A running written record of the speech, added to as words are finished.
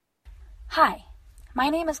Hi, my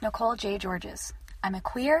name is Nicole J. Georges. I'm a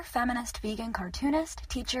queer, feminist, vegan cartoonist,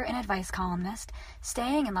 teacher, and advice columnist,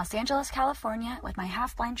 staying in Los Angeles, California with my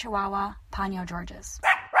half-blind chihuahua, Ponyo Georges.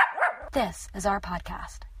 This is our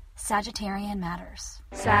podcast, Sagittarian Matters.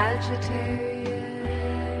 Sagittarian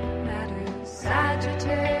Matters.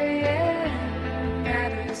 Sagittarian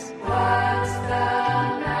Matters. What's the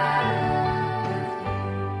matter with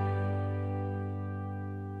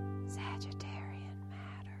you? Sagittarian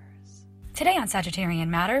Matters. Today on Sagittarian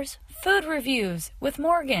Matters, food reviews with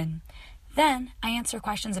Morgan. Then I answer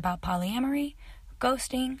questions about polyamory,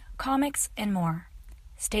 ghosting, comics, and more.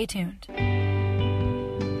 Stay tuned.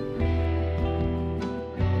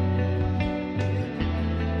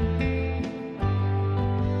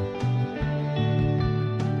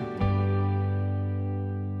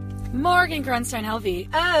 Morgan Grunstein-Helvey.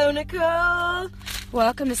 Oh, Nicole.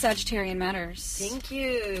 Welcome to Sagittarian Matters. Thank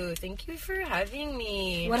you. Thank you for having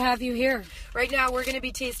me. What have you here? Right now, we're going to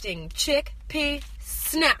be tasting chickpea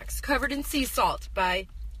snacks covered in sea salt by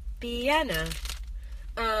Biena.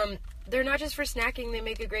 They're not just for snacking. They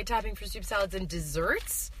make a great topping for soup, salads, and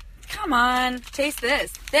desserts. Come on. Taste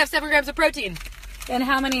this. They have 7 grams of protein. And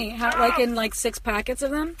how many? Like in 6 packets of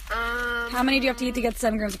them? How many do you have to eat to get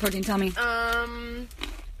 7 grams of protein? Tell me.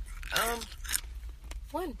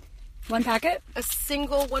 One. 1 packet? A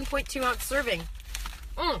single 1.2 ounce serving.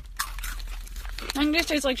 I think this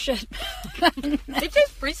tastes like shit. It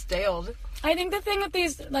tastes pretty staled. I think the thing with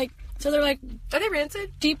these, so they're Are they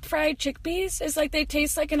rancid? deep fried chickpeas is they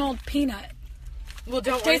taste like an old peanut. Well,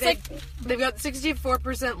 don't worry. Tastes They've got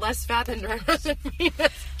 64% less fat than dry roasted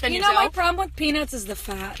peanuts. Can you know, tell? my problem with peanuts is the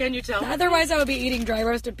fat. Can you tell? Otherwise, I would be eating dry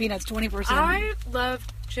roasted peanuts 24/7. I love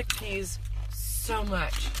chickpeas so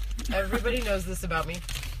much. Everybody knows this about me.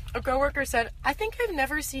 A coworker said, I think I've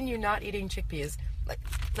never seen you not eating chickpeas.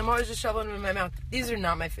 I'm always just shoveling them in my mouth. These are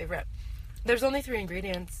not my favorite. There's only 3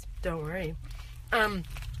 ingredients. Don't worry.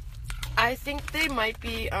 I think they might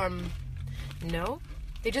be, no.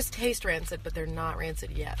 They just taste rancid, but they're not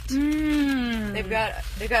rancid yet. They've got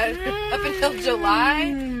up until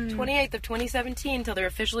July 28th of 2017 until they're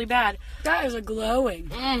officially bad. That is a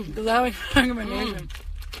glowing recommendation.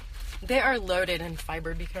 They are loaded in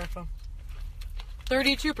fiber. Be careful.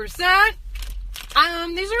 32%.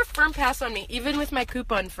 These are a firm pass on me, even with my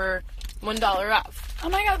coupon for $1 off. Oh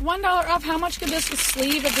my god, $1 off. How much could this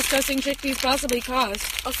sleeve of disgusting chickpeas possibly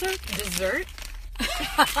cost? Also, dessert.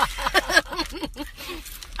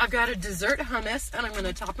 I've got a dessert hummus, and I'm going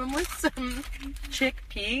to top them with some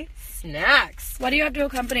chickpea snacks. What do you have to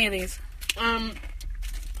accompany these?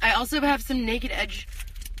 I also have some Naked Edge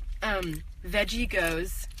veggie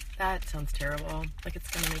goes. That sounds terrible. Like it's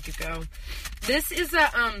going to make you go. This is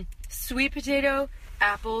a sweet potato,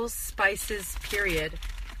 apples, spices, period.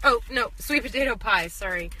 Oh, no, sweet potato pie,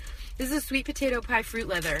 sorry. This is a sweet potato pie fruit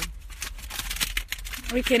leather.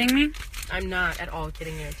 Are you kidding me? I'm not at all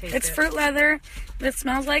kidding you. Taste It's it. fruit leather. It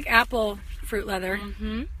smells like apple fruit leather.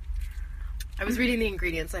 Mm-hmm. I was reading the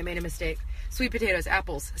ingredients. I made a mistake. Sweet potatoes,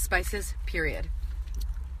 apples, spices, period.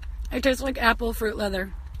 It tastes like apple fruit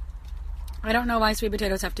leather. I don't know why sweet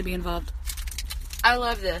potatoes have to be involved. I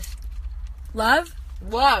love this. Love?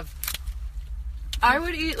 Love. I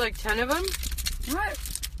would eat 10 of them. What?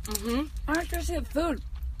 Mm-hmm. I don't just eat food.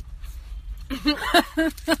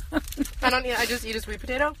 I just eat a sweet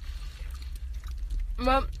potato.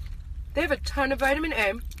 Well, they have a ton of vitamin A.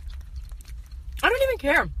 I don't even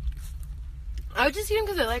care. I would just eat them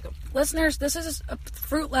because I like them. Listeners, this is a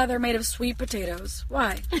fruit leather made of sweet potatoes.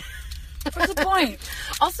 Why? What's the point?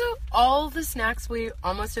 Also, all the snacks we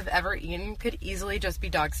almost have ever eaten could easily just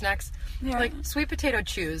be dog snacks. Yeah. Like sweet potato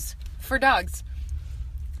chews for dogs.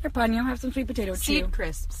 Here, Ponyo, have some sweet potato chew. Seed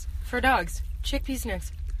crisps for dogs. Chickpea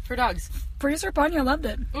snacks for dogs. Producer Ponyo loved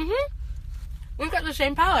it. Mm-hmm. We've got the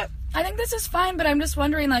same palate. I think this is fine, but I'm just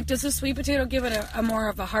wondering, does the sweet potato give it a more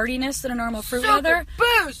of a hardiness than a normal fruit Super leather?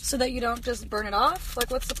 boost! So that you don't just burn it off?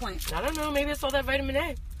 What's the point? I don't know. Maybe it's all that vitamin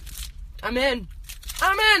A. I'm in.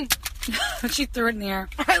 She threw it in the air.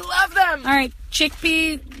 I love them. All right,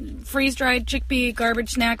 chickpea, freeze-dried chickpea garbage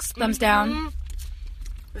snacks, thumbs down.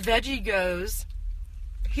 Veggie goes.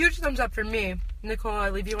 Huge thumbs up for me. Nicole, I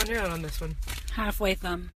leave you on your own on this one. Halfway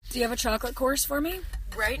thumb. Do you have a chocolate course for me?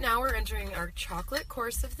 Right now we're entering our chocolate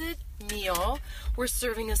course of the meal. We're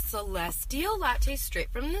serving a celestial latte straight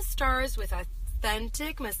from the stars with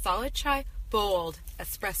authentic masala chai, bold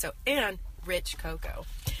espresso, and rich cocoa.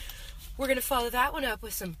 We're going to follow that one up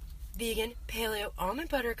with some vegan paleo almond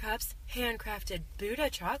butter cups, handcrafted Buddha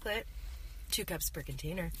chocolate, 2 cups per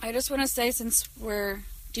container. I just want to say, since we're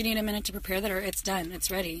Do you need a minute to prepare that, or it's done? It's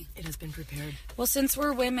ready. It has been prepared. Well, since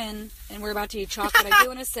we're women and we're about to eat chocolate, I do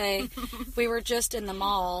want to say we were just in the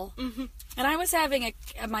mall, and I was having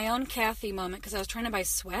my own Kathy moment because I was trying to buy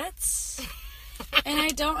sweats, and I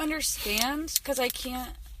don't understand because I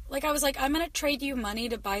can't. Like, I was like, I'm going to trade you money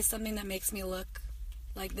to buy something that makes me look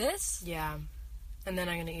like this. Yeah. And then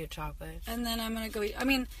I'm going to eat chocolate. And then I'm going to go eat. I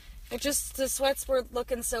mean, the sweats were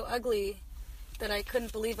looking so ugly that I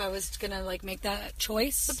couldn't believe I was going to, like, make that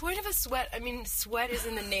choice. The point of a sweat, I mean, sweat is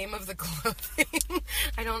in the name of the clothing.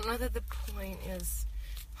 I don't know that the point is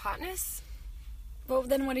hotness. Well,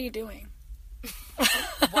 then what are you doing?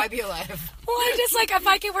 Why be alive? Well, I just, like, if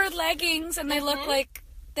I could wear leggings and they look like...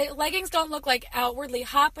 leggings don't look, like, outwardly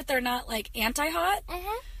hot, but they're not, like, anti-hot.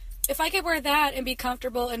 Mm-hmm. If I could wear that and be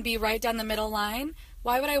comfortable and be right down the middle line,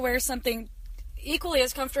 why would I wear something equally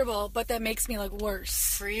as comfortable, but that makes me look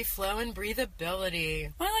worse? Free flow and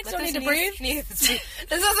breathability. My legs Let don't those need to breathe. This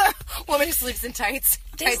is a woman who sleeps in tights.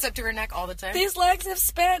 Tights up to her neck all the time. These legs have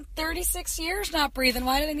spent 36 years not breathing.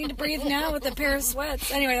 Why do they need to breathe now with a pair of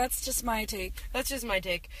sweats? Anyway, that's just my take. That's just my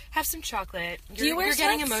take. Have some chocolate. Do you wear You're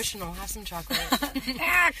getting sweats? emotional. Have some chocolate.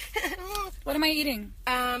 What am I eating?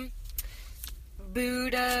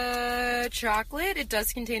 Buddha chocolate. It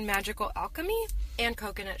does contain magical alchemy and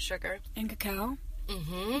coconut sugar. And cacao?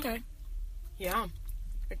 Mm-hmm. Okay. Yeah,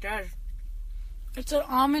 it does. It's an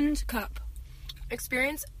almond cup.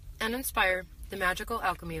 Experience and inspire the magical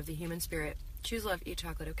alchemy of the human spirit. Choose love, eat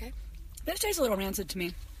chocolate, okay? This tastes a little rancid to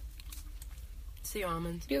me. It's the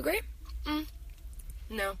almonds. Do you agree?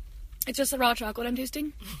 No. It's just the raw chocolate I'm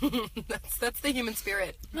tasting? That's the human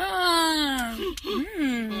spirit. Ah.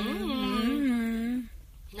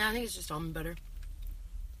 No, I think it's just almond butter.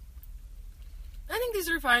 I think these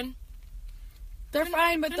are fine. They're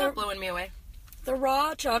fine, but They're not blowing me away. the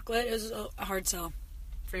raw chocolate is a hard sell.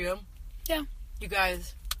 For you? Yeah. You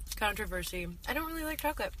guys, controversy. I don't really like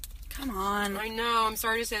chocolate. Come on. I know. I'm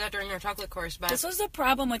sorry to say that during our chocolate course, but... This was the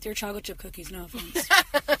problem with your chocolate chip cookies, no offense.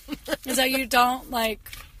 Is that you don't like...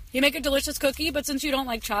 You make a delicious cookie, but since you don't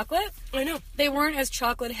like chocolate, I know. they weren't as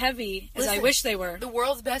chocolate heavy as I Listen, wish they were. The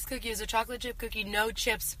world's best cookie is a chocolate chip cookie, no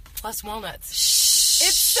chips, plus walnuts. Shh.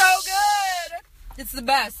 It's so good! It's the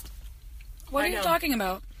best. What I are you know. talking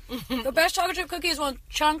about? The best chocolate chip cookie is one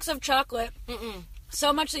chunks of chocolate,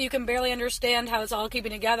 so much that you can barely understand how it's all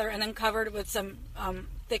keeping together, and then covered with some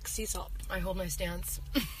thick sea salt. I hold my stance.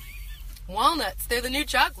 Walnuts, they're the new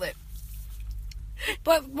chocolate.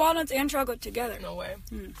 But walnuts and chocolate together. No way.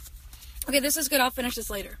 Okay, this is good. I'll finish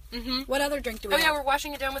this later. What other drink do we Oh have? yeah, we're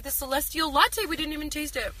washing it down with this Celestial Latte. We didn't even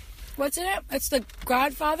taste it. What's in it? It's the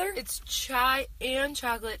Godfather It's chai and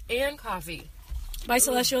chocolate and coffee. by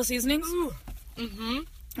Celestial Seasonings. Ooh. Mm-hmm.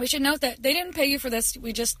 We should note that they didn't pay you for this.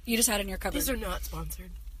 You just had it in your cupboard. These are not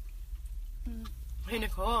sponsored. Hey,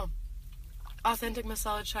 Nicole. Authentic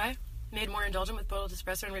masala chai, made more indulgent with boiled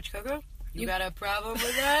espresso and rich cocoa. You got a problem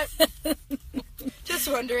with that? Just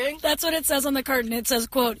wondering. That's what it says on the carton. It says,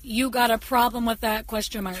 quote, "You got a problem with that?"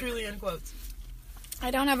 question mark. Truly in quotes. I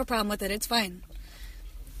don't have a problem with it. It's fine.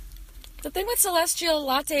 The thing with Celestial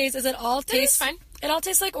lattes is it all tastes fine. It all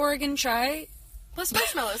tastes like Oregon chai, Plus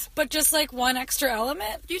marshmallows. but just like one extra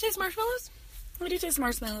element. Do you taste marshmallows? I do taste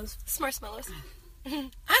marshmallows. Marshmallows. I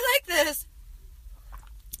like this.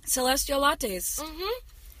 Celestial lattes.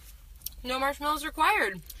 No marshmallows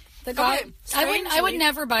required. The God. Okay, I would strangely-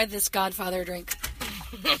 never buy this Godfather drink.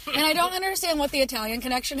 And I don't understand what the Italian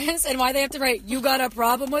connection is and why they have to write, "You got a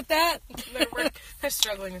problem with that?" They're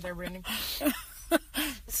struggling with their branding.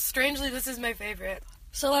 Strangely, this is my favorite.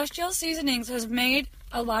 Celestial Seasonings has made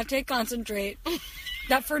a latte concentrate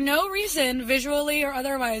that for no reason, visually or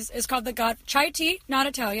otherwise, is called the God chai tea, not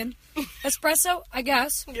Italian. Espresso, I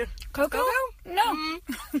guess. Yeah. Cocoa? No.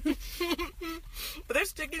 But they're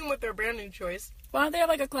sticking with their branding choice. Why don't they have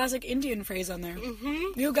like a classic Indian phrase on there?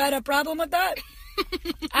 You got a problem with that?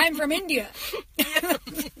 I'm from India.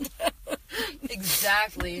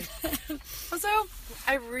 Exactly. Also,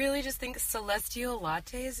 I really just think Celestial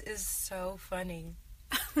Lattes is so funny.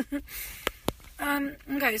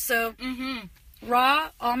 Okay, so raw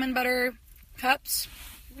almond butter cups.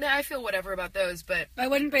 Nah, I feel whatever about those, but I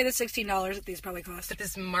wouldn't pay the $16 that these probably cost.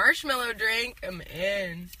 this marshmallow drink, I'm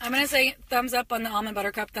in. I'm gonna say thumbs up on the almond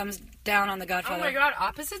butter cup, thumbs down on the Oh Godfather. my god,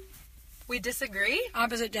 opposite? We disagree?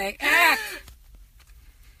 Opposite day.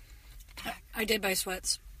 I did buy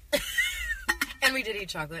sweats. And we did eat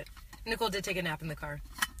chocolate. Nicole did take a nap in the car.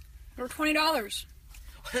 They were $20.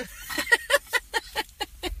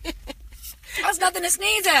 That's nothing to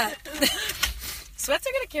sneeze at. Sweats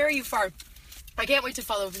are going to carry you far. I can't wait to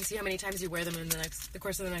follow up and see how many times you wear them in the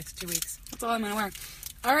course of the next 2 weeks. That's all I'm gonna wear.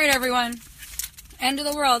 All right, everyone. End of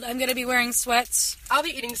the world. I'm going to be wearing sweats. I'll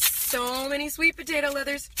be eating so many sweet potato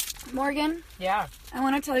leathers. Morgan, Yeah. I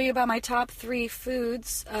want to tell you about my top 3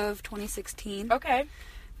 foods of 2016. Okay.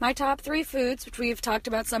 My top 3 foods, which we've talked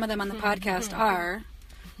about some of them on the podcast, are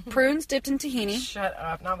prunes dipped in tahini, Shut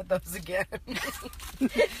up. Not with those again.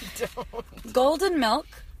 Don't. golden milk,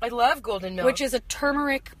 I love golden milk. which is a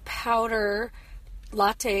turmeric powder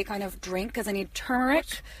latte kind of drink because I need turmeric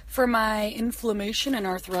for my inflammation and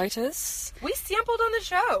arthritis. we sampled on the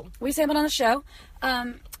show. We sampled on the show.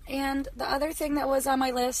 And the other thing that was on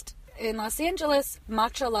my list in Los Angeles,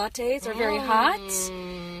 matcha lattes are very hot.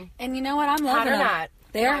 And you know what? I'm loving Hot or them. not?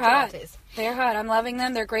 They're Matcha hot. lattes. They're hot. I'm loving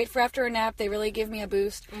them. They're great for after a nap. They really give me a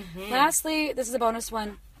boost. Lastly, this is a bonus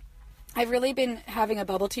one. I've really been having a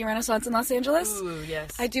bubble tea renaissance in Los Angeles. Ooh,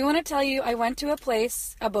 yes. I do want to tell you, I went to a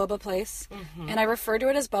place, a boba place, and I referred to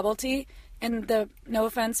it as bubble tea, and the, no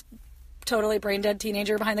offense, totally brain dead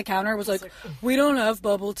teenager behind the counter was like, we don't have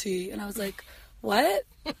bubble tea. And I was like, what?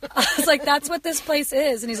 I was like, that's what this place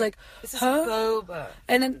is. And he's like, This is huh? boba.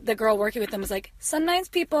 And then the girl working with him was like, sometimes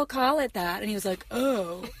people call it that. And he was like,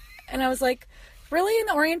 oh. And I was like, really? In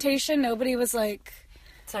the orientation, nobody was like,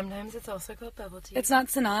 Sometimes it's also called bubble tea. it's not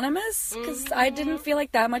synonymous? Because I didn't feel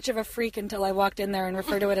like that much of a freak until I walked in there and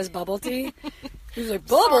referred to it as bubble tea. He was like,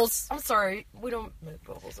 bubbles? I'm sorry. We don't make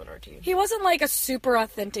bubbles in our tea. He wasn't like a super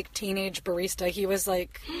authentic teenage barista. He was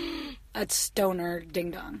like a stoner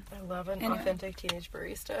ding dong. I love an Anyway. authentic teenage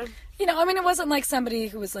barista. You know, I mean, it wasn't like somebody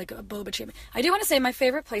who was like a boba champion. I do want to say my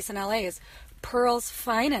favorite place in LA is Pearl's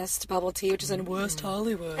Finest Bubble Tea, which is in West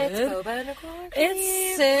Hollywood. It's boba, Nicole.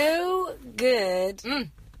 It's so good.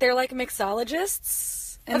 They're like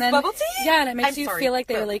mixologists. And Of then, bubble tea? Yeah, and it makes I'm you sorry. feel like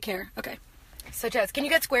they Go. really care. Okay. So, Jess, can you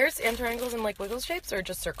get squares and triangles and like wiggle shapes or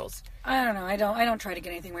just circles? I don't know. I don't try to get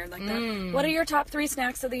anything weird like that. What are your top 3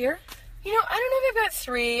 snacks of the year? You know, I don't know if I've got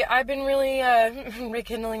 3. I've been really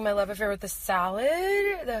rekindling my love affair with the salad.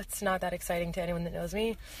 That's not that exciting to anyone that knows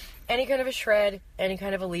me. Any kind of a shred, any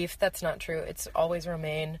kind of a leaf. That's not true. It's always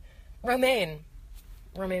romaine. Romaine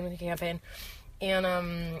with the campaign. And,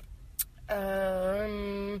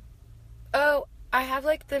 oh, I have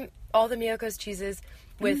like all the Miyoko's cheeses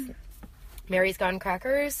with Mary's Gone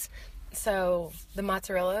crackers. So the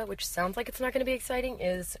mozzarella, which sounds like it's not going to be exciting,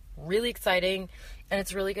 is really exciting. And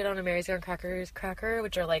it's really good on a Mary's Gone cracker,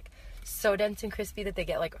 which are like so dense and crispy that they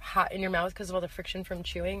get like hot in your mouth because of all the friction from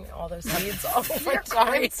chewing all those seeds. Oh my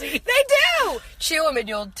god, they do! Chew them and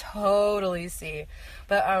you'll totally see.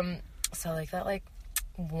 But so like that like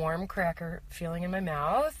warm cracker feeling in my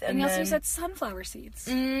mouth. And you also then, said sunflower seeds.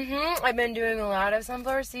 I've been doing a lot of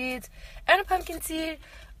sunflower seeds and a pumpkin seed.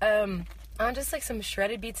 On just like some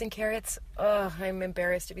shredded beets and carrots. Ugh, I'm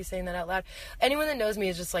embarrassed to be saying that out loud. Anyone that knows me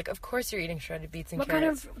is just like, of course you're eating shredded beets and What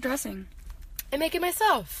carrots. kind of dressing? I make it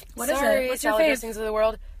myself. What is it? Sorry, What's your salad fave? dressings of the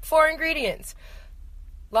world. 4 ingredients.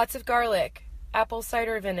 Lots of garlic, apple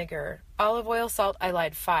cider vinegar, olive oil, salt. I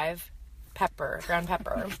lied. 5. Pepper, ground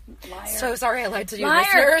pepper. Liar. So sorry I lied to you, Liar.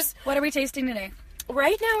 listeners. What are we tasting today?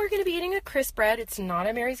 Right now we're going to be eating a crisp bread. It's not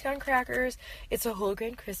a Mary's Gone crackers. It's a whole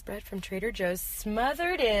grain crisp bread from Trader Joe's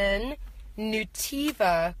smothered in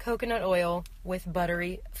Nutiva coconut oil with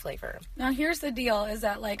buttery flavor. Now here's the deal: is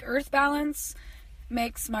that like Earth Balance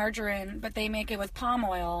makes margarine, but they make it with palm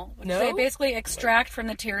oil, which No? they basically extract from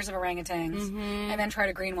the tears of orangutans and then try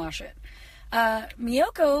to greenwash it.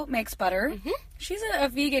 Miyoko makes butter. She's a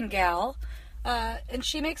vegan gal. And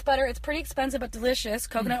she makes butter. It's pretty expensive but delicious,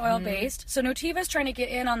 coconut oil based. So Nutiva's trying to get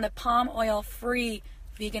in on the palm oil free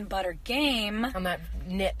vegan butter game On that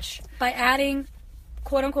niche. by adding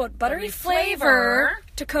quote unquote buttery Buttery flavor flavor.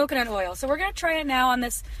 to coconut oil. So we're going to try it now on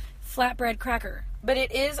this flatbread cracker. But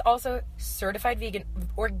it is also certified vegan,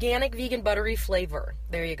 organic vegan buttery flavor.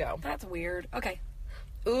 There you go. That's weird. Okay.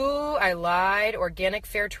 Ooh, I lied. Organic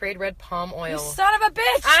fair trade red palm oil. You son of a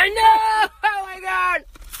bitch! I know! Oh my god!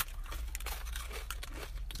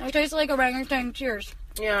 I taste like orangutan. Cheers.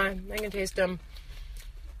 Yeah, I can taste them.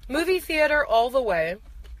 Movie theater all the way.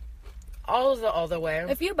 All the way.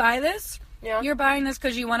 If you buy this, Yeah. you're buying this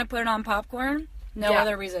because you want to put it on popcorn. No Yeah.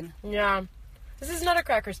 other reason. Yeah. This is not a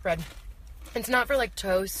cracker spread. It's not for like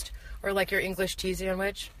toast or like your English cheese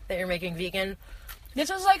sandwich that you're making vegan. This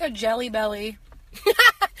is like a Jelly Belly.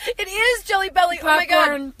 It is Jelly Belly. Oh my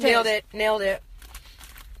Popcorn god. Nailed taste. it. Nailed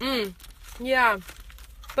it. Yeah.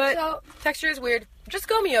 But So- texture is weird. Just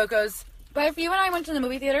go Miyoko's. But if you and I went to the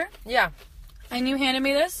movie theater Yeah. and you handed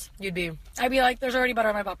me this, You'd be I'd be like, there's already butter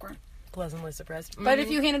on my popcorn. pleasantly surprised. But if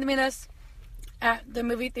you handed me this at the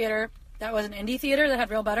movie theater that was an indie theater that had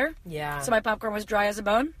real butter, Yeah. so my popcorn was dry as a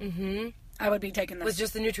bone, I would be taking With this.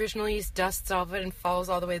 just the nutritional yeast dusts off of it and falls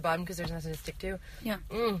all the way to the bottom because there's nothing to stick to. Yeah.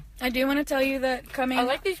 Mm. I do want to tell you that I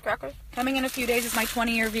like these crackers. coming in a few days is my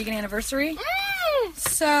 20-year vegan anniversary. Mm.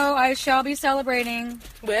 So I shall be celebrating.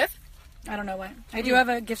 With? I don't know what. I do have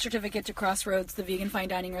a gift certificate to Crossroads, the vegan fine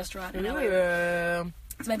dining restaurant in LA. Ooh.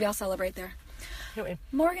 So maybe I'll celebrate there. Anyway,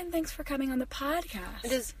 Morgan, thanks for coming on the podcast.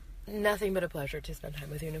 it is nothing but a pleasure to spend time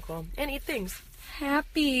with you, Nicole, and eat things.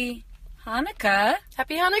 Happy Hanukkah.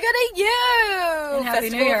 Happy Hanukkah to you! And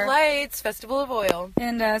Happy New Festival Year. of Lights, Festival of Oil.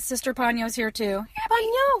 And Sister Ponyo's here too. Happy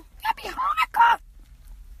Happy Hanukkah.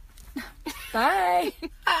 Bye.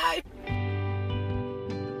 Bye.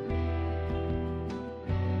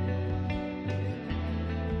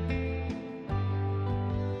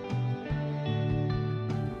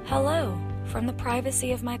 Hello, from the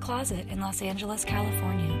privacy of my closet in Los Angeles,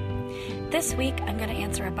 California. This week, I'm going to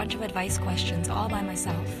answer a bunch of advice questions all by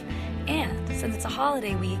myself. And since it's a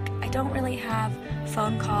holiday week, I don't really have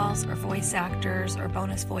phone calls or voice actors or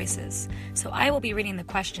bonus voices, so I will be reading the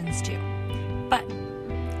questions too. But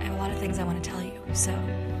I have a lot of things I want to tell you, so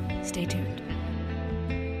stay tuned.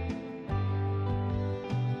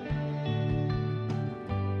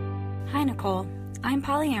 Hi, Nicole. I'm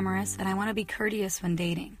polyamorous and I want to be courteous when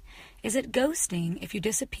dating. Is it ghosting if you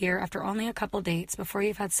disappear after only a couple dates before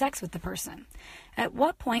you've had sex with the person? At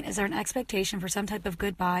what point is there an expectation for some type of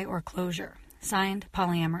goodbye or closure? Signed,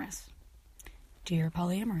 Polyamorous. Dear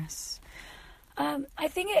Polyamorous. I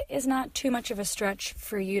think it is not too much of a stretch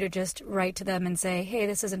for you to just write to them and say, hey,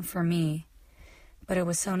 this isn't for me, but it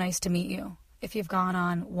was so nice to meet you, if you've gone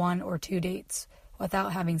on 1 or 2 dates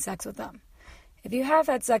without having sex with them. If you have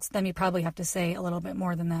had sex with them, you probably have to say a little bit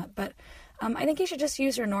more than that, but I think you should just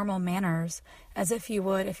use your normal manners as if you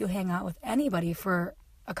would if you hang out with anybody for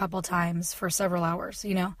a couple times for several hours,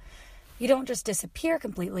 you know? You don't just disappear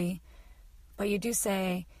completely, but you do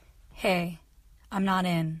say, hey, I'm not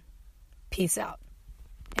in. Peace out.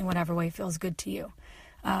 In whatever way feels good to you.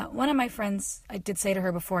 One of my friends, I did say to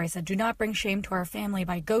her before, I said, do not bring shame to our family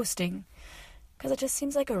by ghosting, because it just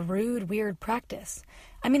seems like a rude, weird practice.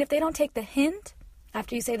 I mean, if they don't take the hint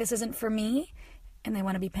after you say this isn't for me, and they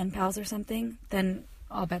want to be pen pals or something, then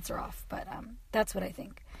all bets are off. But that's what I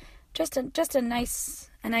think. Just a nice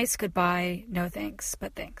goodbye, no thanks,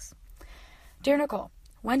 but thanks. Dear Nicole,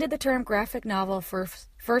 when did the term graphic novel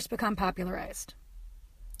first become popularized?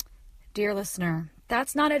 Dear listener,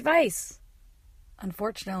 that's not advice,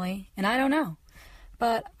 unfortunately, and I don't know.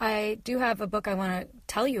 But I do have a book I want to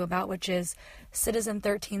tell you about, which is Citizen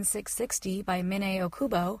 13660 by Mine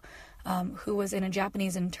Okubo, who was in a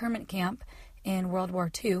Japanese internment camp in World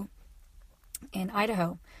War II in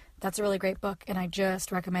Idaho. That's a really great book, and I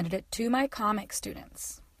just recommended it to my comic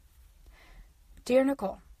students. Dear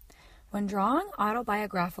Nicole, when drawing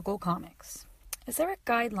autobiographical comics, is there a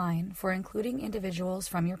guideline for including individuals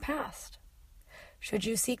from your past? Should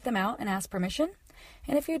you seek them out and ask permission?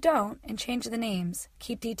 And if you don't, and change the names,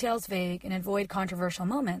 keep details vague, and avoid controversial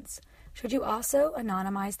moments, should you also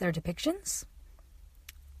anonymize their depictions?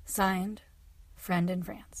 Signed, Friend in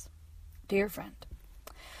France. Dear friend,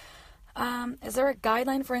 is there a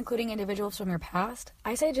guideline for including individuals from your past?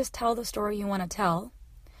 I say just tell the story you want to tell.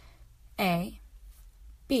 A.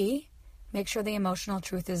 B. Make sure the emotional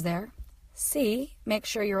truth is there. C. Make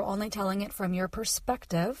sure you're only telling it from your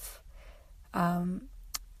perspective.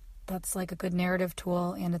 That's like a good narrative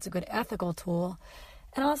tool, and it's a good ethical tool.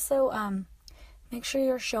 And also, make sure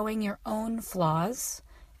you're showing your own flaws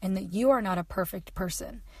and that you are not a perfect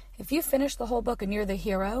person. If you finish the whole book and you're the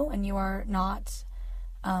hero and you are not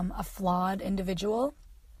a flawed individual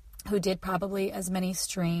who did probably as many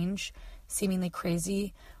strange, seemingly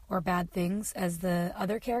crazy or bad things as the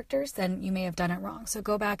other characters, then you may have done it wrong. So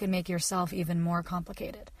go back and make yourself even more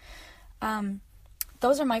complicated.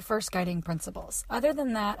 Those are my first guiding principles. Other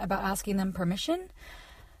than that, about asking them permission,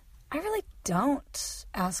 I really don't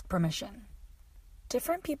ask permission.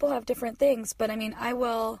 Different people have different things, but I mean, I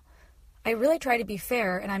really try to be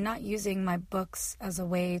fair, and I'm not using my books as a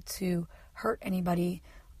way to hurt anybody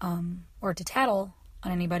or to tattle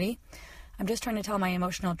on anybody. I'm just trying to tell my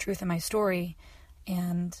emotional truth in my story,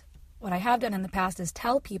 and what I have done in the past is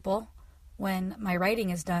tell people when my writing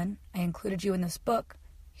is done, I included you in this book,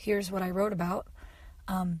 here's what I wrote about,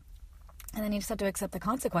 and then you just have to accept the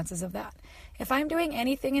consequences of that. If I'm doing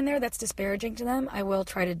anything in there that's disparaging to them, I will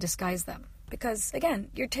try to disguise them. Because, again,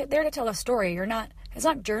 you're there to tell a story. It's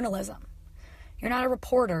not journalism. You're not a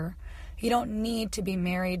reporter. You don't need to be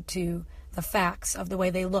married to the facts of the way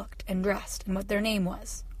they looked and dressed and what their name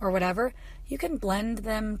was or whatever. You can blend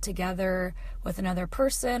them together with another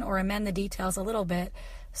person or amend the details a little bit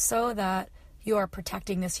so that you are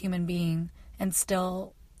protecting this human being and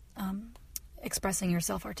still expressing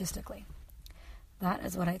yourself artistically. That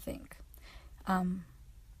is what I think.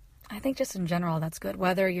 I think just in general that's good,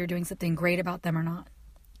 whether you're doing something great about them or not.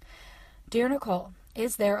 Dear Nicole,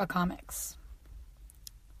 is there a comics?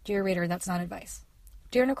 Dear reader, that's not advice.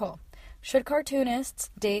 Dear Nicole, should cartoonists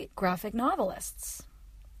date graphic novelists?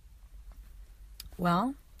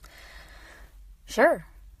 Well, sure.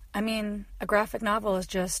 I mean, a graphic novel is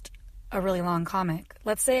just a really long comic.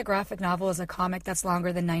 Let's say a graphic novel is a comic that's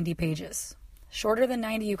longer than 90 pages. Shorter than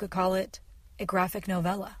 90, you could call it a graphic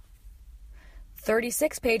novella.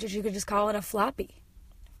 36 pages, you could just call it a floppy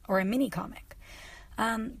or a mini comic.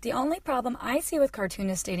 The only problem I see with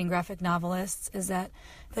cartoonists dating graphic novelists is that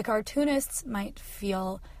the cartoonists might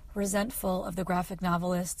feel resentful of the graphic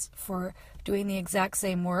novelists for doing the exact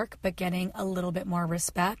same work but getting a little bit more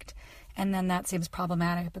respect. And then that seems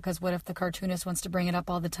problematic, because what if the cartoonist wants to bring it up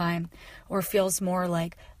all the time or feels more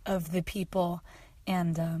like of the people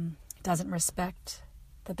and doesn't respect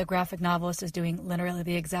that the graphic novelist is doing literally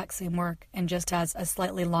the exact same work and just has a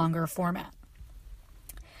slightly longer format?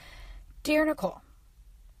 Dear Nicole,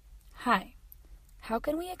 hi. How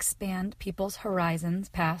can we expand people's horizons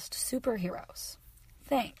past superheroes?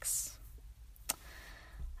 Thanks.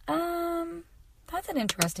 That's an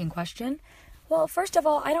interesting question. Well, first of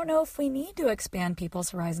all, I don't know if we need to expand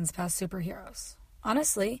people's horizons past superheroes.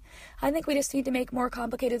 Honestly, I think we just need to make more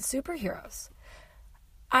complicated superheroes.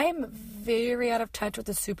 I am very out of touch with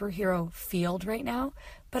the superhero field right now,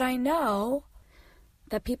 but I know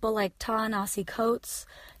that people like Ta-Nehisi Coates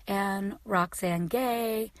and Roxane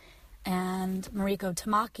Gay and Mariko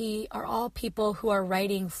Tamaki are all people who are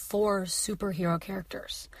writing for superhero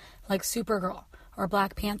characters, like Supergirl or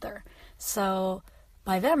Black Panther. So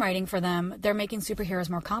by them writing for them, they're making superheroes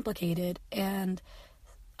more complicated, and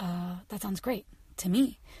that sounds great to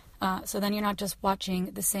me. So then you're not just watching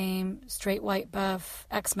the same straight white buff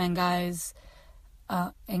X-Men guys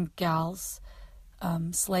and gals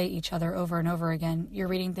slay each other over and over again. You're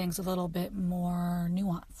reading things with a little bit more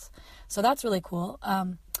nuance. So that's really cool.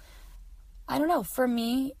 I don't know. For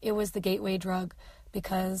me, it was the gateway drug,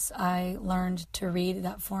 because I learned to read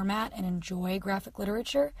that format and enjoy graphic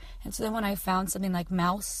literature. And so then when I found something like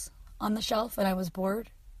Mouse on the shelf and I was bored,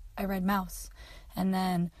 I read Mouse. And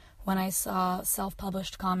then when I saw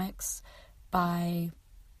self-published comics by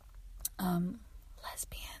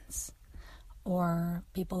lesbians or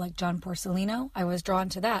people like John Porcellino, I was drawn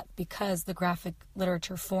to that because the graphic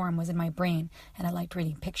literature form was in my brain and I liked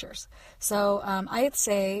reading pictures. So I'd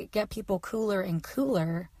say get people cooler and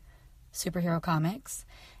cooler superhero comics,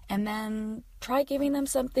 and then try giving them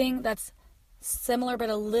something that's similar but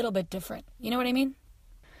a little bit different. You know what I mean?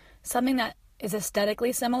 Something that is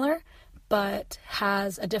aesthetically similar but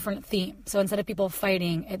has a different theme. So instead of people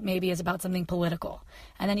fighting, it maybe is about something political.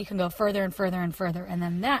 And then you can go further and further and further, and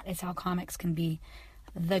then that is how comics can be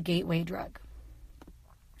the gateway drug.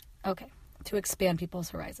 Okay, to expand people's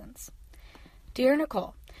horizons. Dear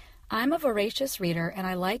Nicole, I'm a voracious reader, and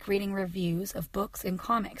I like reading reviews of books and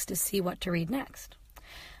comics to see what to read next.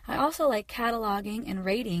 I also like cataloging and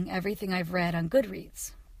rating everything I've read on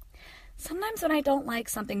Goodreads. Sometimes when I don't like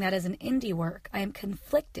something that is an indie work, I am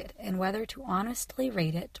conflicted in whether to honestly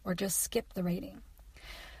rate it or just skip the rating.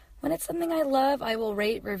 When it's something I love, I will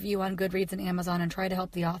rate, review on Goodreads and Amazon and try to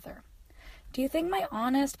help the author. Do you think my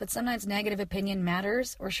honest but sometimes negative opinion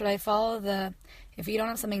matters, or should I follow the, if you don't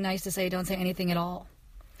have something nice to say, don't say anything at all?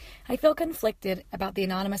 I feel conflicted about the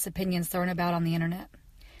anonymous opinions thrown about on the internet.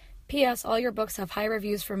 P.S. All your books have high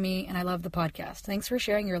reviews from me, and I love the podcast. Thanks for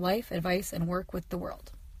sharing your life, advice, and work with the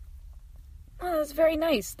world. Oh, that's very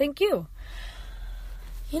nice. Thank you.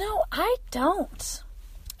 You know, I don't.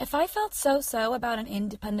 If I felt so about an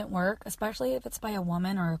independent work, especially if it's by a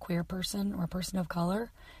woman or a queer person or a person of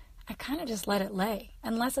color, I kind of just let it lay,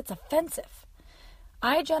 unless it's offensive.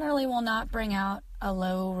 I generally will not bring out a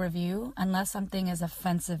low review unless something is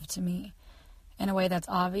offensive to me in a way that's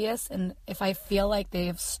obvious. And if I feel like they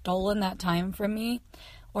have stolen that time from me,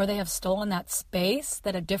 or they have stolen that space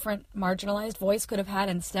that a different marginalized voice could have had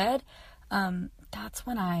instead, that's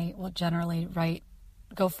when I will generally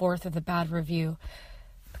go forth with a bad review,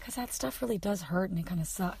 because that stuff really does hurt and it kind of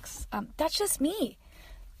sucks. That's just me.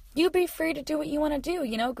 You be free to do what you want to do.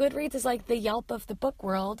 You know, Goodreads is like the Yelp of the book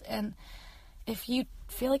world, and if you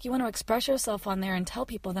feel like you want to express yourself on there and tell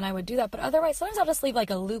people, then I would do that. But otherwise, sometimes I'll just leave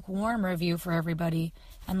like a lukewarm review for everybody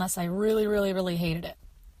unless I really, really, really hated it.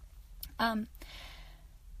 I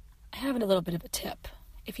have a little bit of a tip.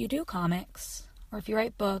 If you do comics, or if you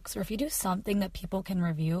write books, or if you do something that people can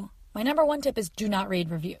review, my number one tip is do not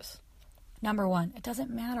read reviews. Number one, it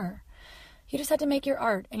doesn't matter. You just have to make your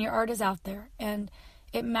art, and your art is out there. And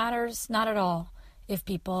it matters not at all if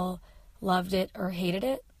people loved it or hated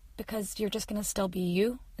it, because you're just going to still be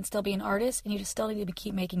you and still be an artist, and you just still need to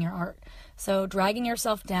keep making your art. So dragging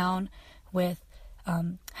yourself down with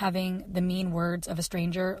having the mean words of a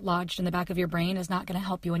stranger lodged in the back of your brain is not going to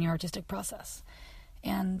help you in your artistic process.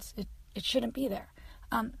 And it shouldn't be there.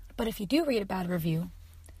 But if you do read a bad review,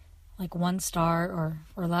 like 1 star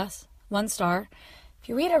or less, 1 star, if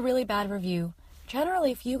you read a really bad review,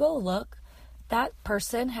 generally if you go look, that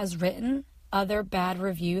person has written other bad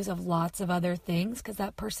reviews of lots of other things, because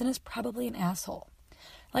that person is probably an asshole.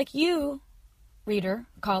 Like you, reader,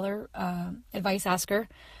 caller, advice asker,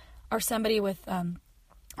 are somebody with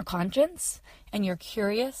a conscience, and you're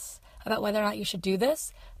curious about whether or not you should do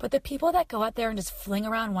this. But the people that go out there and just fling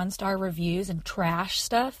around 1-star reviews and trash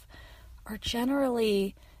stuff are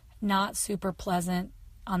generally not super pleasant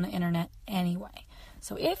on the internet anyway.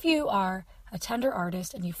 So if you are a tender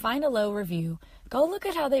artist and you find a low review, go look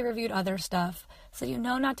at how they reviewed other stuff so you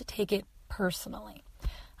know not to take it personally.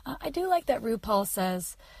 I do like that RuPaul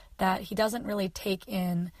says that he doesn't really take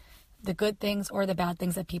in the good things or the bad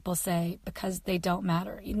things that people say, because they don't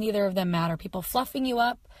matter. Neither of them matter. People fluffing you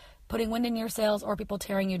up, putting wind in your sails, or people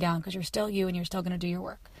tearing you down, because you're still you and you're still going to do your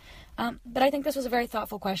work. But I think this was a very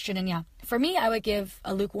thoughtful question. And yeah, for me, I would give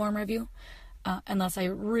a lukewarm review. Unless I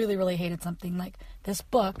really, really hated something, like this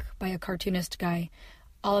book by a cartoonist guy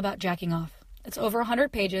all about jacking off. It's over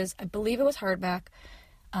 100 pages. I believe it was hardback.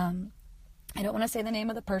 I don't want to say the name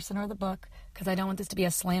of the person or the book, because I don't want this to be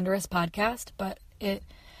a slanderous podcast, but it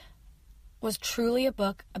was truly a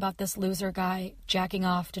book about this loser guy jacking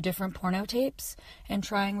off to different porno tapes and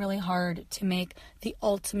trying really hard to make the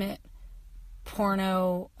ultimate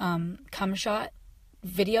porno cum shot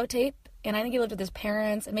videotape. And I think he lived with his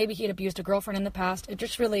parents, and maybe he had abused a girlfriend in the past.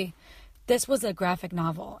 This was a graphic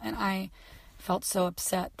novel, and I felt so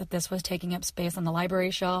upset that this was taking up space on the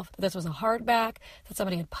library shelf, that this was a hardback, that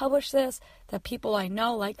somebody had published this, that people I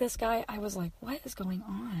know like this guy. I was like, what is going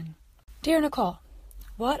on? Dear Nicole,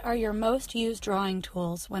 what are your most used drawing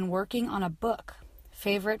tools when working on a book?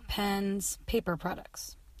 Favorite pens, paper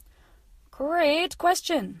products? Great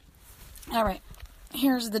question. All right,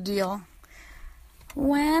 here's the deal.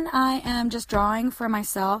 When I am just drawing for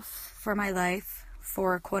myself, for my life,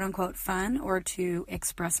 for quote-unquote fun, or to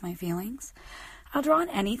express my feelings, I'll draw on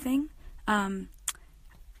anything. I'm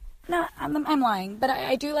lying, but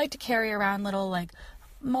I do like to carry around little, like,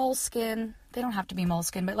 moleskin. They don't have to be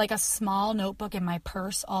moleskin, but like a small notebook in my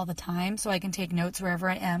purse all the time, so I can take notes wherever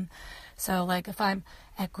I am. So, like, if I'm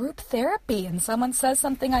at group therapy and someone says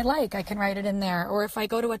something I like, I can write it in there. Or if I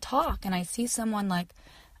go to a talk and I see someone like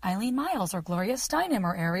Eileen Miles or Gloria Steinem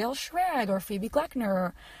or Ariel Schrag or Phoebe Gleckner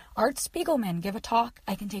or Art Spiegelman give a talk,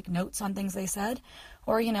 I can take notes on things they said.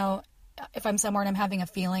 Or, you know, if I'm somewhere and I'm having a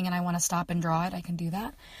feeling and I want to stop and draw it, I can do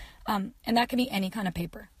that. And that can be any kind of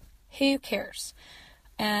paper. Who cares?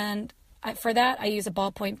 And for that, I use a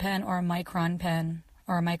ballpoint pen or a micron pen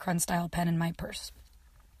or a micron style pen in my purse.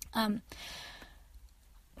 The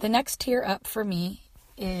next tier up for me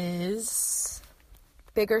is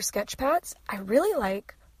bigger sketch pads. I really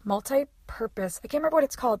like multi-purpose, I can't remember what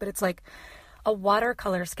it's called, but it's like a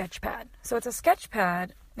watercolor sketch pad. So it's a sketch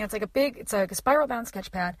pad, and it's like a spiral bound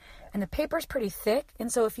sketch pad, and the paper's pretty thick.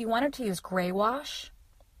 And so if you wanted to use gray wash,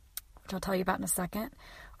 which I'll tell you about in a second,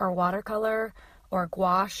 or watercolor or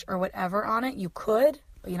gouache or whatever on it, you could,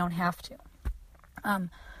 but you don't have to.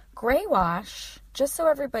 Gray wash, just so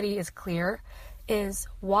everybody is clear, is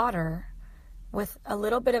water with a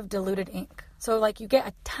little bit of diluted ink. So like you get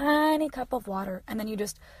a tiny cup of water and then you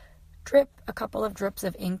just drip a couple of drips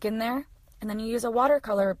of ink in there, and then you use a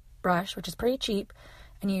watercolor brush, which is pretty cheap,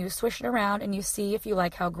 and you swish it around and you see if you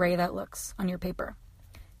like how gray that looks on your paper.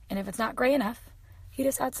 And if it's not gray enough, you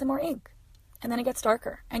just add some more ink, and then it gets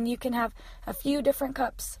darker. And you can have a few different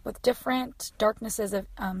cups with different darknesses of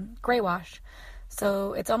gray wash.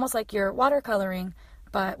 So it's almost like you're watercoloring,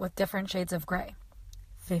 but with different shades of gray.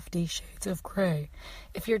 50 Shades of Gray.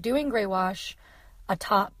 If you're doing gray wash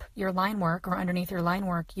atop your line work or underneath your line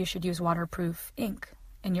work, you should use waterproof ink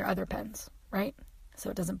in your other pens, right? So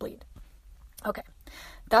it doesn't bleed. Okay,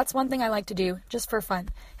 that's one thing I like to do just for fun.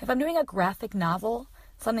 If I'm doing a graphic novel,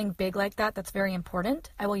 something big like that that's very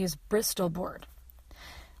important, I will use Bristol board.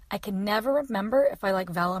 I can never remember if I like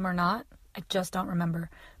vellum or not. I just don't remember.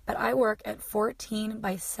 But I work at 14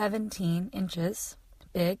 by 17 inches,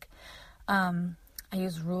 big. I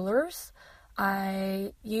use rulers.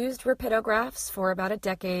 I used rapidographs for about a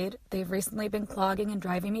decade. They've recently been clogging and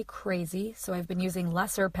driving me crazy, so I've been using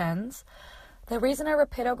lesser pens. The reason a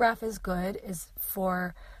rapidograph is good is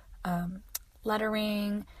for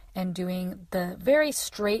lettering and doing the very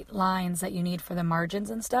straight lines that you need for the margins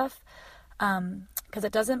and stuff. because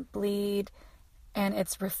it doesn't bleed and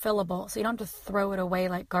it's refillable, so you don't have to throw it away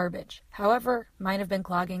like garbage. However, mine have been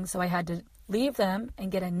clogging, so I had to leave them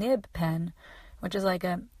and get a nib pen, which is like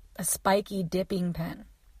a spiky dipping pen.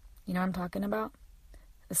 You know what I'm talking about?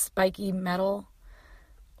 A spiky metal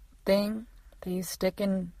thing that you stick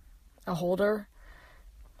in a holder.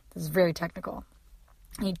 This is very technical.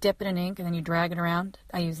 You dip it in ink and then you drag it around.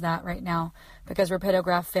 I use that right now because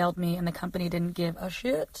Rapidograph failed me and the company didn't give a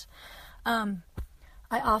shit.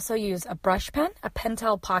 I also use a brush pen. A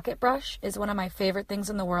Pentel pocket brush is one of my favorite things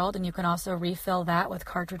in the world, and you can also refill that with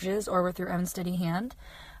cartridges or with your own steady hand.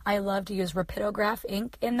 I love to use Rapidograph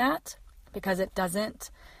ink in that because it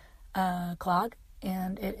doesn't clog,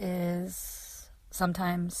 and it is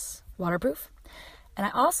sometimes waterproof. And I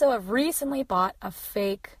also have recently bought a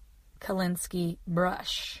fake Kolinsky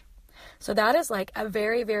brush. So that is like a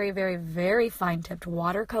very, very, very, very fine-tipped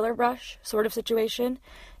watercolor brush sort of situation.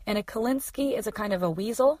 And a Kolinsky is a kind of a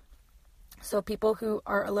weasel. So people who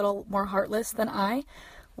are a little more heartless than I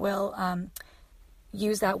will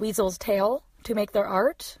use that weasel's tail to make their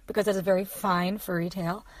art because it's a very fine, furry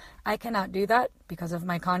tail. I cannot do that because of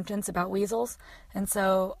my conscience about weasels. And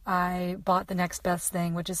so I bought the next best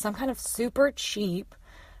thing, which is some kind of super cheap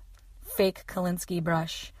fake Kolinsky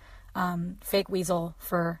brush, fake weasel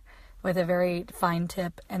fur with a very fine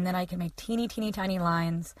tip. And then I can make teeny, teeny, tiny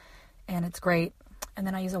lines, and it's great. And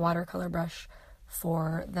then I use a watercolor brush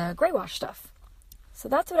for the gray wash stuff. So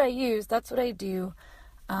that's what I use. That's what I do.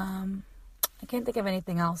 I can't think of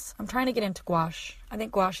anything else. I'm trying to get into gouache. I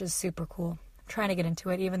think gouache is super cool. I'm trying to get into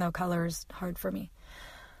it, even though color is hard for me.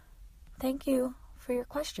 Thank you for your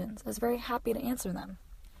questions. I was very happy to answer them.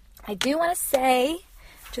 I do want to say,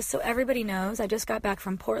 just so everybody knows, I just got back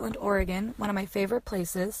from Portland, Oregon, one of my favorite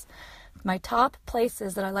places. My top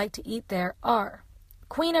places that I like to eat there are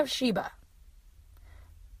Queen of Sheba,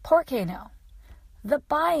 Porcano, The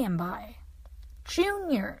By and By,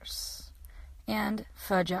 Juniors, and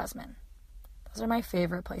Pho Jasmine. Those are my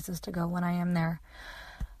favorite places to go when I am there.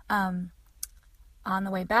 On the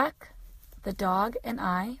way back, the dog and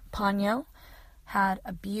I, Ponyo, had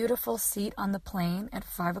a beautiful seat on the plane at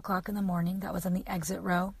 5 o'clock in the morning. That was in the exit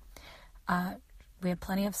row. We had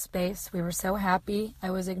plenty of space. We were so happy.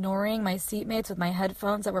 I was ignoring my seatmates with my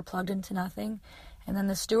headphones that were plugged into nothing. And then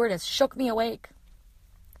the stewardess shook me awake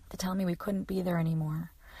to tell me we couldn't be there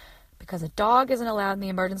anymore because a dog isn't allowed in the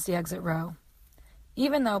emergency exit row.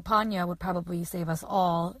 Even though Ponyo would probably save us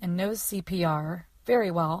all and knows CPR very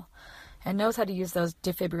well and knows how to use those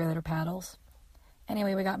defibrillator paddles.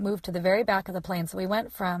 Anyway, we got moved to the very back of the plane. So we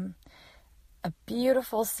went from a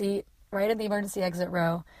beautiful seat right in the emergency exit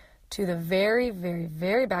row to the very, very,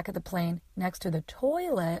 very back of the plane next to the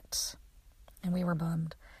toilet. And we were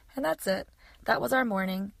bummed. And that's it. That was our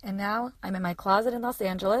morning. And now I'm in my closet in Los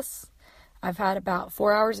Angeles. I've had about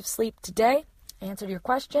 4 hours of sleep today. I answered your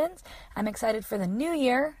questions. I'm excited for the new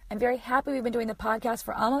year. I'm very happy we've been doing the podcast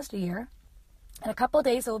for almost a year. In a couple of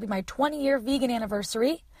days, it will be my 20-year vegan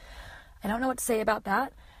anniversary. I don't know what to say about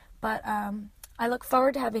that, but I look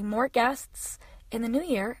forward to having more guests in the new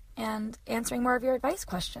year and answering more of your advice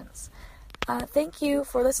questions. Thank you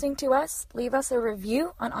for listening to us. Leave us a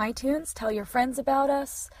review on iTunes. Tell your friends about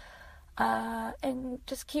us. And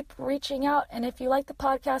just keep reaching out. And if you like the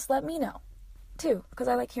podcast, let me know, too, because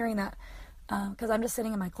I like hearing that. Because I'm just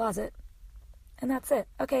sitting in my closet. And that's it.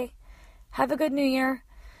 Okay. Have a good new year.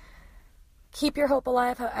 Keep your hope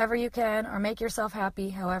alive however you can, or make yourself happy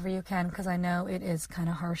however you can, because I know it is kind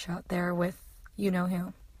of harsh out there with you know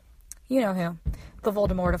who. You know who. The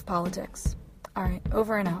Voldemort of politics. All right.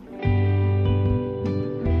 Over and out.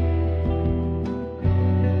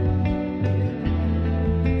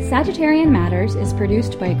 Sagittarian Matters is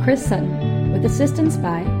produced by Chris Sutton, with assistance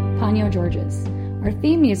by Ponyo Georges. Our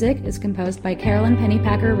theme music is composed by Carolyn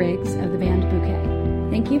Pennypacker Riggs of the band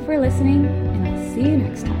Bouquet. Thank you for listening, and I'll see you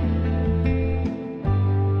next time.